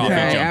 Oh,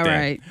 okay. All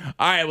right.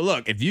 All right, well,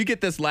 look, if you get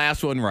this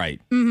last one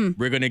right,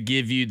 we're going to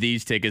give you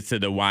these tickets to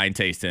the wine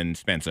tasting,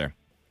 Spencer.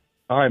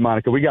 All right,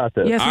 Monica, we got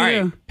this. Yes, All we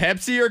right, do.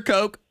 Pepsi or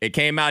Coke? It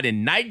came out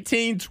in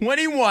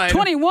 1921.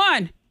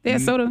 21. They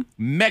had soda.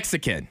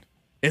 Mexican.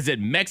 Is it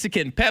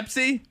Mexican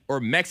Pepsi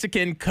or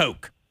Mexican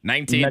Coke?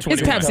 1921.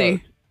 It's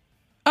Pepsi.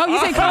 Oh, you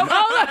say Coke?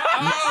 Oh, look.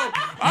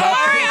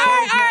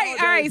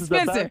 All right,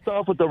 Spencer. That's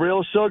off with the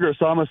real sugar,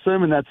 so I'm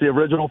assuming that's the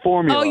original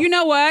formula. Oh, you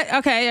know what?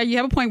 Okay, you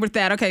have a point with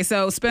that. Okay,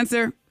 so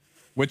Spencer.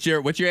 What's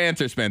your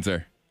answer,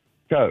 Spencer?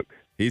 Coke.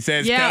 He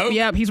says Coke?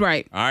 Yep, he's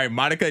right. All right,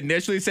 Monica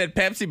initially said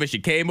Pepsi, but she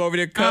came over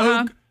to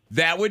Coke.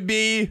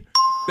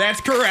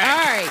 That's correct. All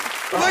right.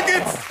 Look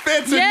at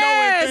Spencer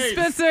yes, knowing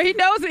things. Spencer, he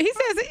knows it. He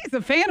says he's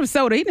a fan of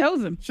soda. He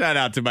knows him. Shout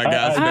out to my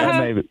guys.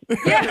 Maybe. All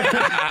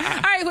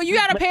right, well, you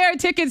got a pair of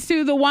tickets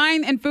to the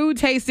wine and food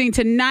tasting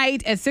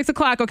tonight at 6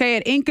 o'clock, okay,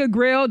 at Inca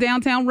Grill,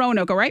 downtown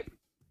Roanoke, all right?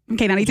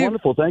 K92.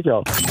 Wonderful. Thank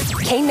y'all.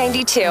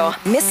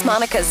 K92, Miss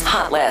Monica's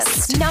Hot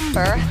List.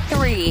 Number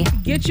 3.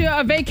 Get you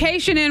a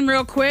vacation in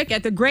real quick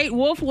at the Great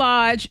Wolf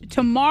Lodge.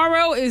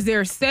 Tomorrow is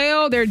their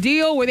sale, their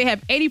deal, where they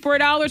have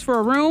 $84 for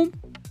a room.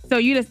 So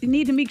you just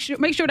need to make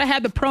sure to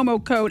have the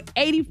promo code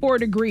 84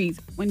 degrees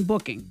when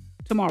booking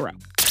tomorrow.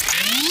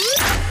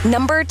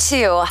 Number 2.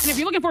 And if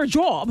you're looking for a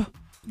job,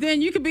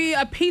 then you could be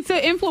a pizza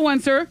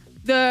influencer.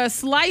 The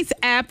Slice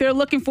app, they're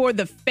looking for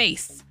the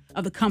face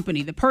of the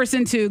company, the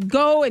person to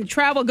go and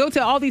travel, go to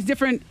all these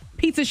different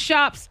pizza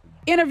shops,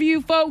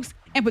 interview folks,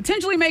 and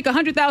potentially make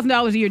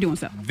 $100,000 a year doing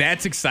so.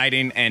 That's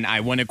exciting, and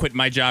I want to quit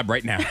my job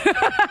right now.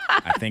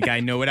 I think I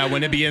know what I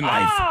want to be in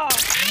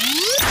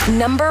life.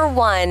 Number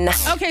 1.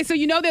 Okay, so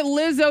you know that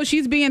Lizzo,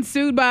 she's being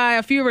sued by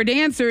a few of her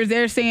dancers.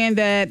 They're saying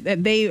that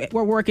they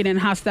were working in a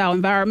hostile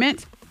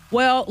environment.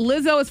 Well,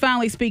 Lizzo is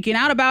finally speaking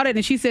out about it,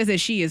 and she says that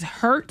she is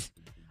hurt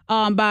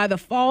by the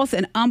false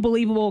and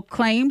unbelievable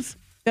claims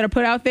that are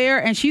put out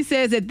there. And she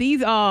says that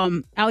these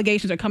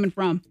allegations are coming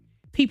from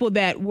people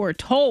that were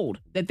told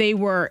that they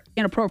were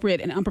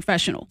inappropriate and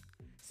unprofessional.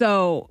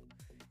 So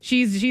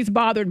she's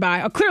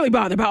clearly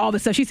bothered by all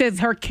this stuff. She says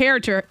her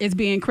character is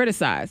being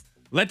criticized.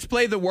 Let's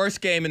play the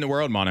worst game in the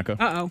world, Monica.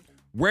 Uh-oh.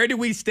 Where do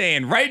we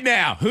stand right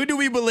now? Who do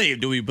we believe?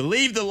 Do we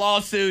believe the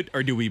lawsuit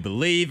or do we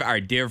believe our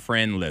dear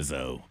friend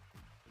Lizzo?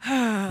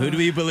 Who do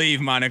we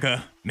believe,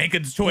 Monica? Make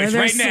a choice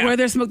right now. Where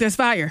there's smoke, there's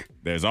fire.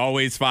 There's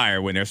always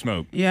fire when there's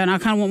smoke. Yeah, and I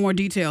kind of want more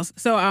details.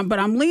 So, but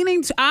I'm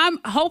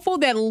hopeful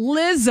that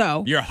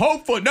Lizzo. You're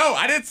hopeful? No,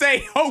 I didn't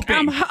say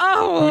hoping.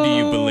 Who do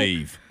you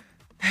believe?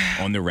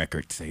 On the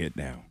record, say it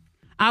now.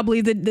 I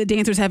believe that the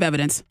dancers have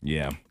evidence.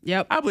 Yeah.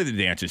 Yep. I believe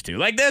the dancers too.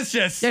 Like there's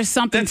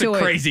something to it.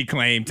 That's a crazy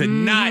claim to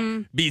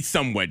not be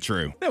somewhat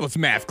true. That was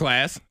math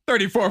class.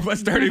 34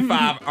 plus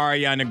 35.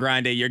 Ariana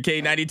Grande, your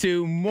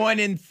K92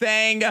 morning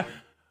thing.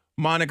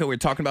 Monica, we're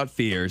talking about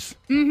fears.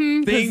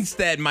 Things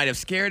that might have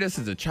scared us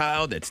as a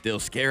child that still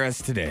scare us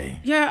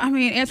today. Yeah, I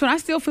mean, Antoine, I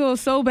still feel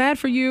so bad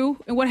for you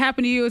and what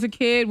happened to you as a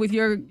kid with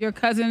your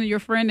cousin and your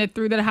friend that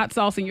threw that hot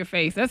sauce in your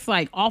face. That's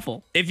like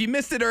awful. If you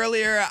missed it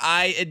earlier,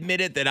 I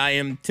admitted that I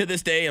am, to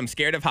this day, I'm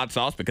scared of hot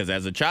sauce because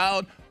as a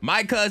child,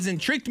 my cousin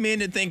tricked me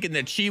into thinking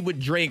that she would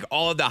drink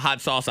all of the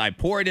hot sauce I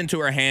poured into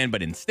her hand,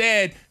 but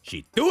instead,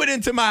 she threw it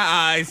into my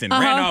eyes and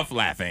ran off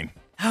laughing.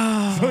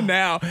 So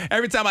now,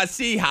 every time I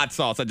see hot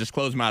sauce, I just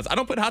close my eyes. I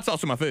don't put hot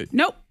sauce in my food.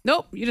 Nope.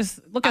 You just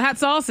look at hot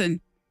sauce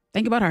and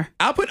think about her.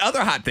 I'll put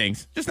other hot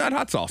things, just not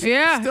hot sauce.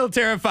 Yeah. Still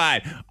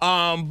terrified.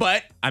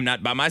 But I'm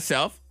not by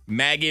myself.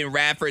 Maggie and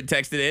Radford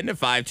texted in to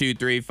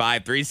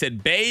 52353,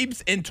 said,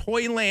 Babes in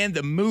Toyland,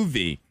 the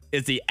movie,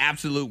 is the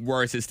absolute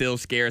worst. It still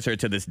scares her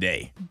to this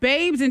day.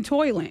 Babes in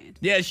Toyland.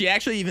 Yeah, she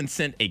actually even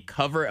sent a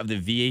cover of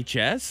the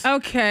VHS.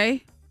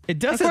 Okay. It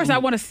doesn't. Of course, I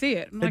want to see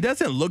it. It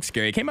doesn't look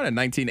scary. It came out in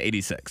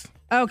 1986.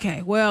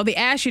 Okay, well, the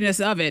ashiness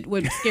of it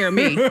would scare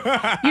me.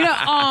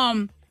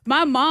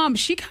 My mom,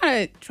 she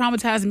kind of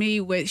traumatized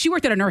me she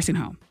worked at a nursing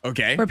home.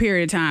 Okay. For a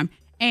period of time.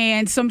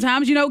 And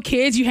sometimes,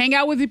 kids, you hang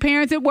out with your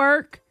parents at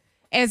work.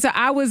 And so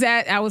I was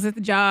at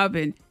the job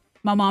and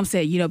my mom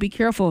said, be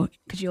careful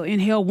because you'll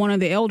inhale one of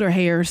the elder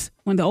hairs,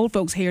 one of the old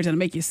folks' hairs that'll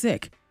make you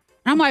sick.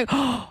 And I'm like,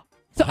 oh.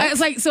 So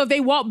it's like, so if they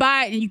walk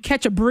by and you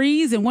catch a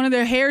breeze and one of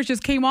their hairs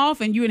just came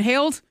off and you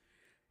inhaled,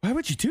 Why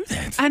would you do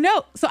that? I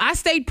know. So I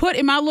stayed put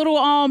in my little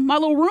room,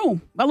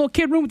 my little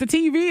kid room with the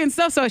TV and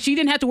stuff. So she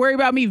didn't have to worry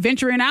about me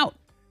venturing out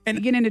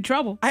and getting into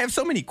trouble. I have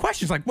so many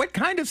questions. Like, what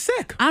kind of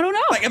sick? I don't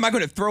know. Like, am I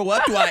going to throw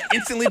up? Do I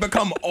instantly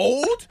become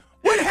old?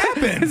 What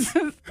happens?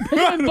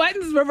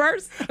 Buttons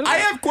reverse. I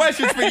have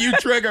questions for you,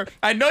 Trigger.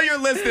 I know you're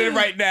listening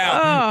right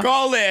now.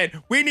 Call in.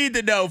 We need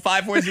to know.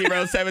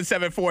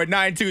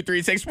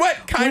 540-774-9236. What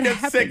kind of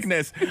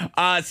sickness?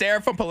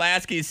 Sarah from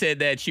Pulaski said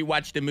that she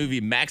watched the movie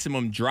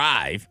Maximum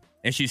Drive,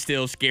 and she's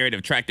still scared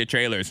of tractor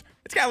trailers.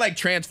 It's kind of like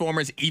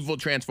Transformers, evil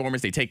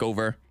Transformers. They take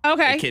over.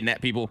 Okay. They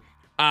kidnap people.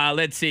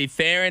 Let's see.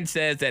 Farron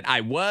says that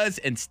I was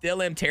and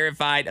still am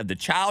terrified of the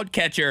child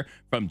catcher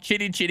from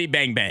Chitty Chitty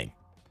Bang Bang.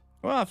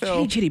 Well, I feel...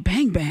 Chitty Chitty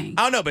Bang Bang.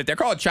 I don't know, but they're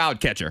called child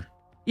catcher.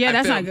 Yeah,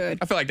 that's not good.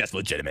 I feel like that's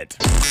legitimate.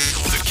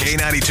 The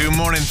K92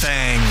 Morning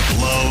Thing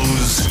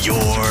blows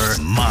your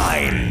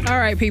mind. All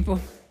right, people.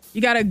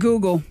 You got to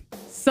Google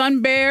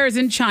sun bears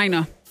in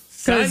China.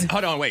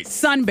 Hold on, wait.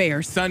 Sun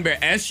bears. Sun bear.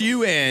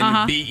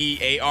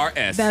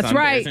 SUNBEARS. That's sun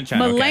right. Bears in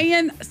China.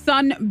 Malayan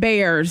sun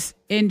bears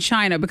in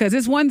China. Because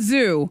this one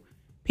zoo,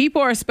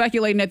 people are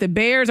speculating that the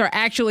bears are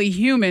actually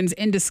humans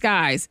in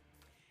disguise.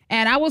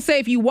 And I will say,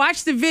 if you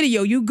watch the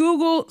video, you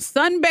Google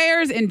sun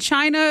bears in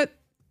China,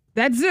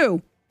 that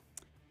zoo,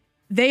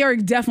 they are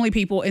definitely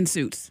people in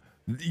suits.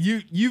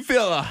 You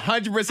feel 100%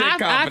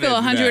 confident. I feel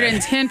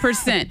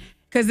 110%.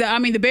 Because,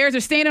 the bears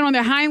are standing on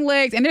their hind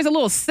legs, and there's a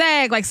little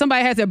sag, like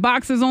somebody has their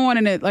boxers on,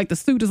 and the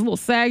suit is a little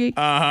saggy.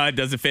 It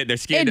doesn't fit. Their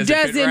skin It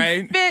doesn't fit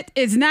right.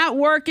 It's not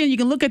working. You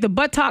can look at the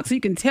buttocks, so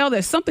you can tell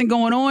there's something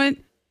going on.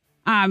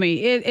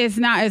 It's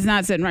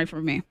not sitting right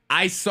for me.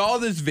 I saw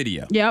this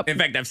video. Yep. In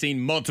fact, I've seen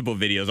multiple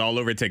videos all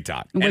over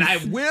TikTok. And I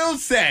will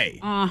say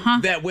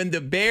that when the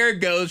bear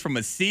goes from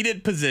a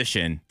seated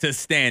position to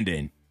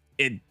standing,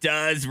 it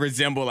does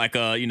resemble like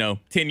a,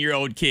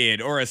 10-year-old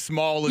kid or a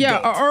small adult.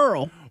 Yeah,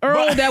 Earl.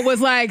 That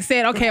was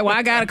said, okay, well,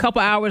 I got a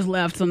couple hours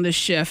left on this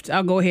shift.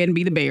 I'll go ahead and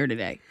be the bear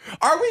today.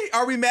 Are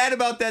we mad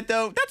about that,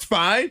 though? That's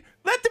fine.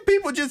 Let the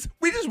people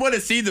we just want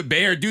to see the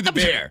bear do the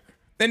bear.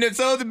 And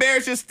so the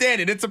bear's just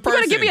standing. It's a person.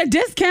 You're going to give me a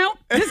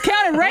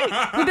discounted rate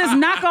with this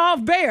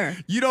knockoff bear.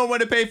 You don't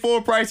want to pay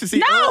full price to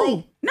see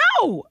Earl?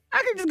 No.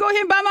 I can just go ahead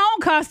and buy my own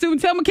costume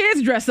and tell my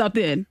kids to dress up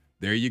in.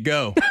 There you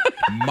go.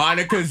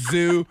 Monica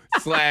Zoo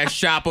 /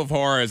 Shop of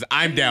Horrors.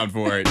 I'm down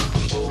for it.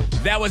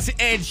 That was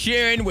Ed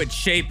Sheeran with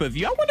Shape of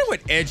You. I wonder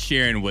what Ed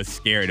Sheeran was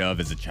scared of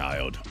as a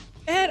child.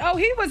 He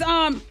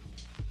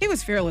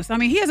was fearless.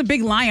 He has a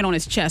big lion on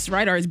his chest,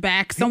 right? Or his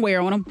back,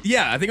 somewhere on him.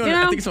 Yeah, I think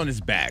it's on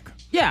his back.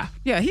 Yeah,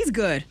 he's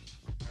good.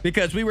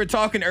 Because we were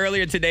talking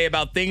earlier today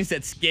about things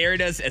that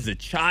scared us as a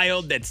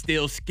child that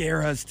still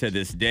scare us to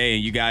this day.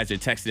 And you guys are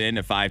texting in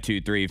to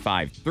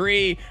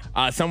 52353.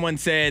 Someone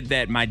said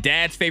that my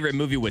dad's favorite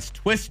movie was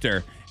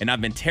Twister, and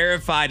I've been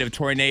terrified of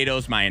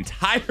tornadoes my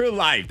entire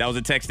life. That was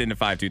a text in to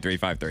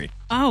 52353.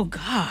 Oh,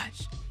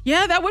 gosh.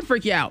 Yeah, that would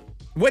freak you out.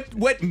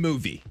 What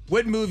movie?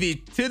 What movie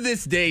to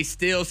this day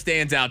still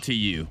stands out to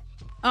you?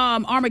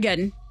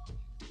 Armageddon.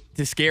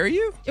 To scare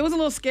you? It was a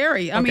little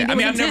scary. I've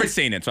never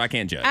seen it, so I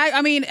can't judge.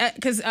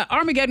 Because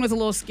Armageddon was a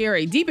little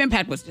scary. Deep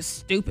Impact was just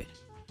stupid.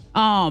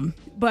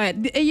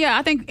 But yeah,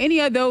 I think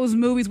any of those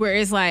movies where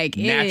it's like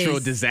natural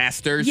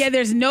disasters. Yeah,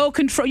 there's no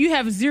control. You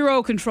have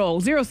zero control,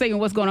 zero saying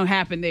what's going to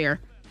happen there.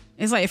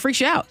 It's like it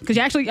freaks you out because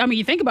you actually,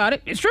 you think about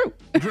it, it's true.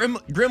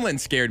 Gremlins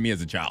scared me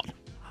as a child.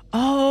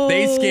 Oh,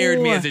 they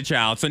scared me as a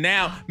child. So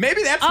now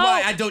maybe that's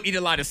why I don't eat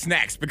a lot of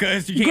snacks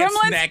because you can't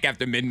snack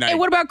after midnight. And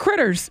what about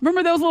Critters?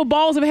 Remember those little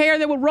balls of hair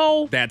that would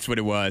roll? That's what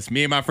it was.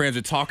 Me and my friends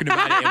were talking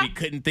about it and we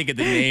couldn't think of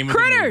the name of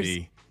the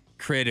movie.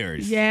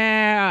 Critters.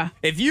 Yeah.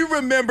 If you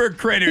remember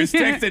Critters,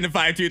 text into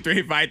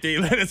 52353.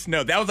 Let us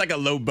know. That was like a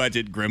low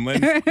budget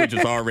Gremlins, which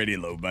is already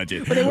low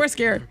budget. But they were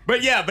scared.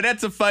 But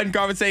that's a fun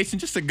conversation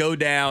just to go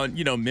down,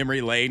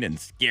 memory lane and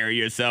scare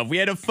yourself. We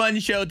had a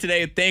fun show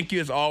today. Thank you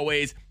as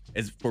always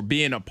for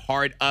being a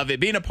part of it,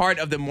 being a part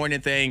of the morning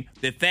thing.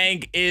 The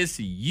thing is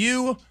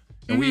you,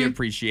 and we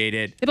appreciate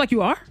it. It's like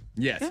you are?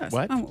 Yes.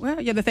 What? Oh, well,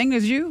 yeah, the thing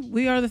is you.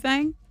 We are the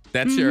thing.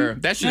 That's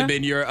that should have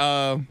been your,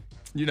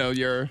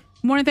 your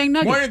morning thing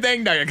nugget. Morning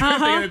thing nugget. Couldn't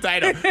think of the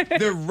title.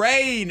 The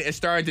rain is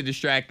starting to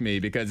distract me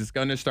because it's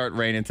going to start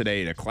raining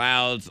today. The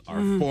clouds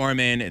are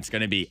forming. It's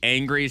going to be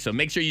angry. So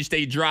make sure you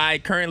stay dry.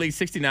 Currently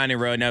 69 in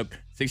Roanoke,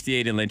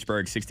 68 in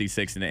Lynchburg,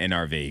 66 in the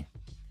NRV.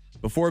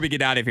 Before we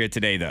get out of here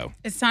today, though,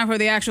 it's time for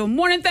the actual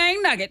morning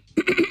thing nugget.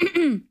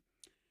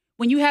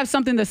 When you have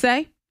something to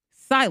say,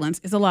 silence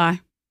is a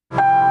lie.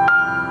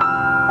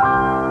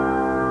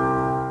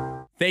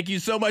 Thank you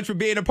so much for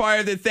being a part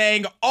of the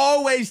thing.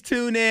 Always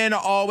tune in.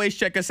 Always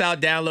check us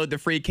out. Download the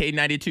free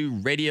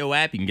K92 radio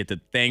app. You can get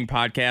the Thing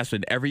podcast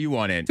whenever you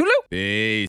want it. Toodaloo. Peace.